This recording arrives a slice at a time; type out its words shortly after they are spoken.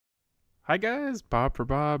Hi guys, Bob for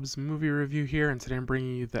Bob's Movie Review here, and today I'm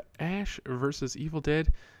bringing you the Ash vs. Evil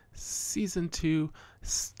Dead Season 2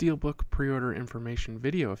 Steelbook pre-order information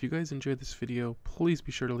video. If you guys enjoyed this video, please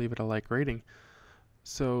be sure to leave it a like rating.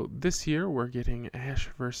 So this year we're getting Ash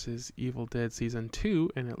vs. Evil Dead Season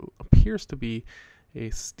 2, and it appears to be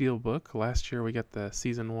a Steelbook. Last year we got the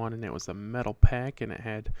Season 1 and it was a metal pack, and it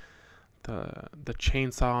had the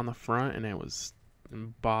chainsaw on the front, and it was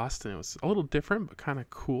embossed, and it was a little different but kind of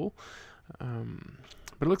cool.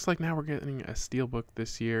 But it looks like now we're getting a Steelbook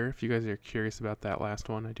this year. If you guys are curious about that last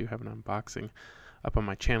one, I do have an unboxing up on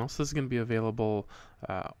my channel. So this is going to be available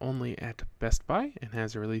only at Best Buy and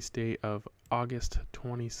has a release date of August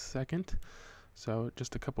 22nd. So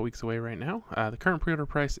just a couple weeks away right now. The current pre-order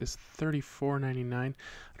price is $34.99. I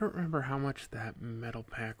don't remember how much that metal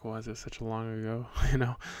pack was. It was such a long ago,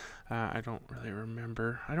 I don't really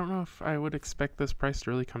remember. I don't know if I would expect this price to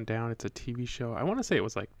really come down. It's a TV show. I want to say it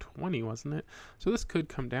was like 20, wasn't it? So this could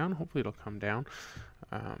come down. Hopefully it'll come down.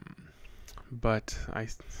 But I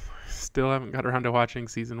still haven't got around to watching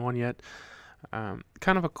season 1 yet.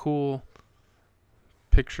 Kind of a cool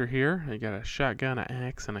picture here. You got a shotgun, an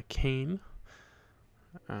axe, and a cane.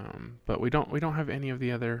 But we don't have any of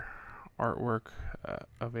the other artwork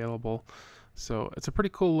available, so it's a pretty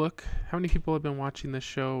cool look. How many people have been watching this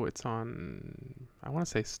show? It's on, I want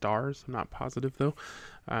to say Stars, I'm not positive though.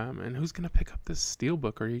 And who's gonna pick up this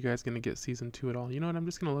Steelbook? Are you guys gonna get season 2 at all? You know what, I'm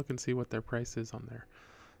just gonna look and see what their price is on their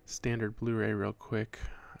standard Blu-ray real quick.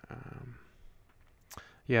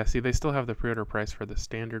 Yeah, see, they still have the pre-order price for the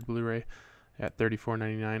standard Blu-ray at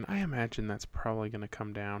 $34.99. I imagine that's probably gonna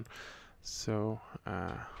come down. So,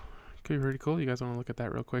 could be pretty cool. You guys want to look at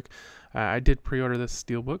that real quick? I did pre-order this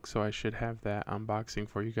Steelbook, so I should have that unboxing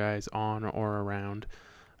for you guys on or around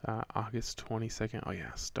August 22nd. Oh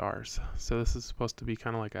yeah, Stars. So this is supposed to be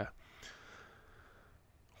kind of like a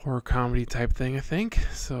horror comedy type thing, I think.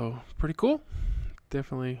 So, pretty cool.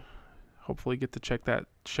 Definitely, hopefully get to check that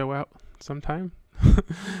show out sometime.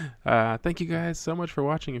 Thank you guys so much for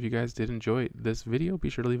watching. If you guys did enjoy this video, be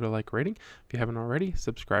sure to leave it a like rating. If you haven't already,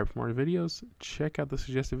 subscribe for more videos, check out the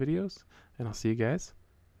suggested videos, and I'll see you guys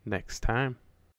next time.